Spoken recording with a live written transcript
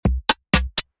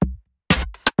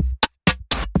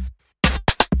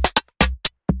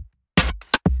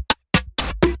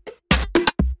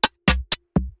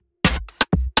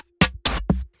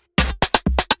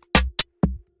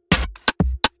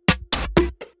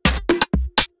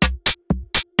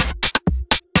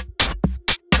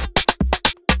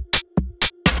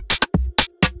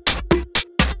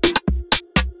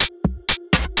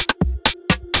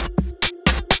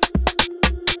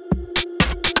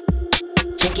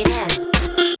it out.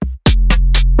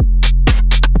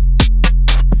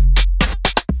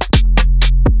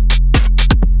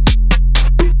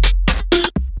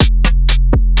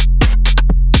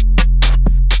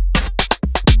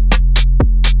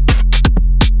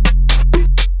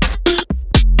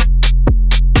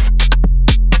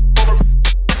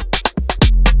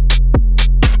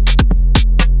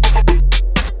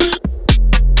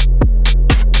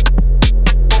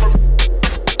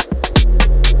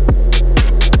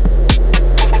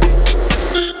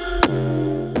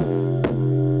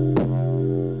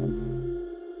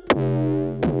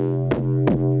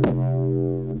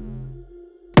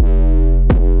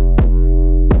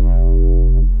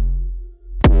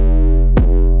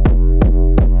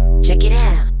 Check it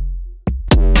out.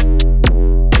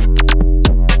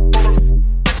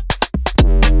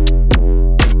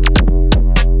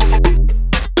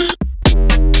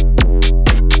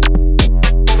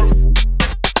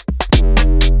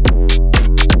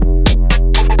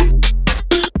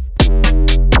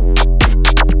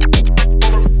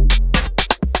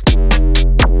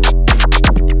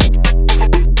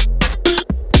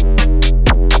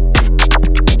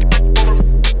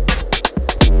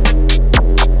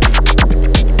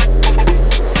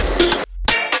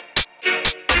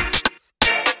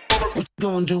 What you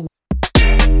gonna do?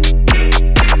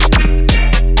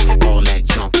 All that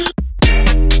junk.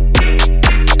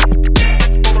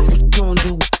 What you gonna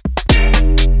do?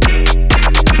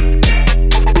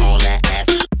 All that ass.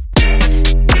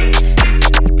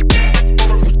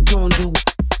 What you gonna do?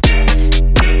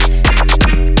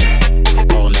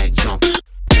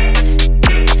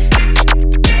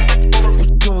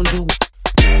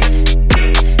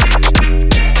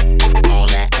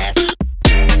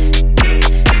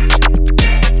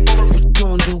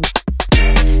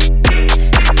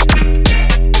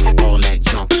 All that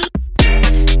junk. What you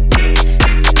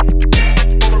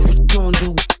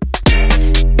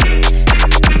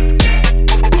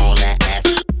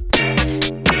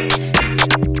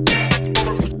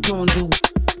gonna do?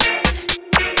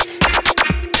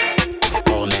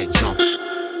 All that ass.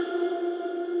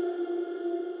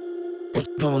 What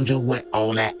you gonna do with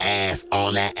all that ass,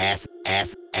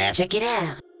 ass? Check it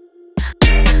out.